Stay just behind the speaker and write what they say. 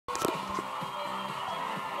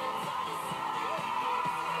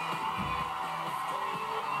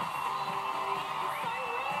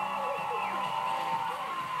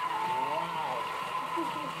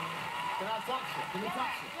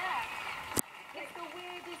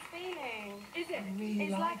I really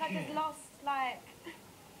it's like I it. just lost, like...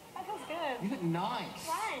 That feels good. You look nice.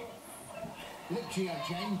 Thanks. You look G.I.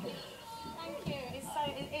 Jane bit. Thank you. It's so...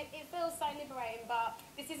 It feels so liberating, but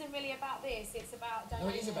this isn't really about this. It's about donating.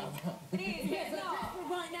 No, it is about that. It is, yeah, it's not.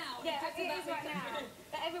 Right now. Yeah, it is right now.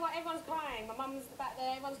 But everyone's crying. My mum's back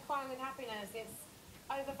there. Everyone's crying with happiness. It's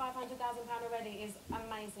over £500,000 already. Is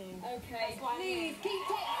amazing. Okay, please keep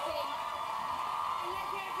texting. And let's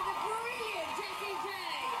go for the brilliant Jessie J.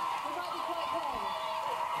 Who might be quite cold.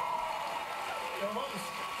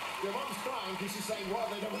 Your mum's crying because she's saying, what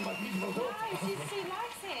have they done with my beautiful daughter? No, she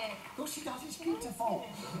likes it. Of course she does, it's beautiful.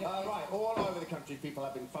 Right, all over the country, people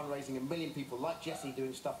have been fundraising. 1 million people, like Jessie,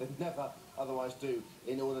 doing stuff they'd never otherwise do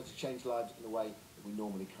in order to change lives in a way that we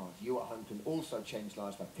normally can't. You at home can also change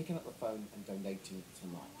lives by picking up the phone and donating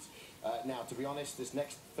tonight. Now, to be honest, this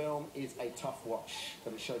next film is a tough watch,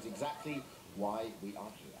 but it shows exactly why we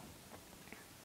are here.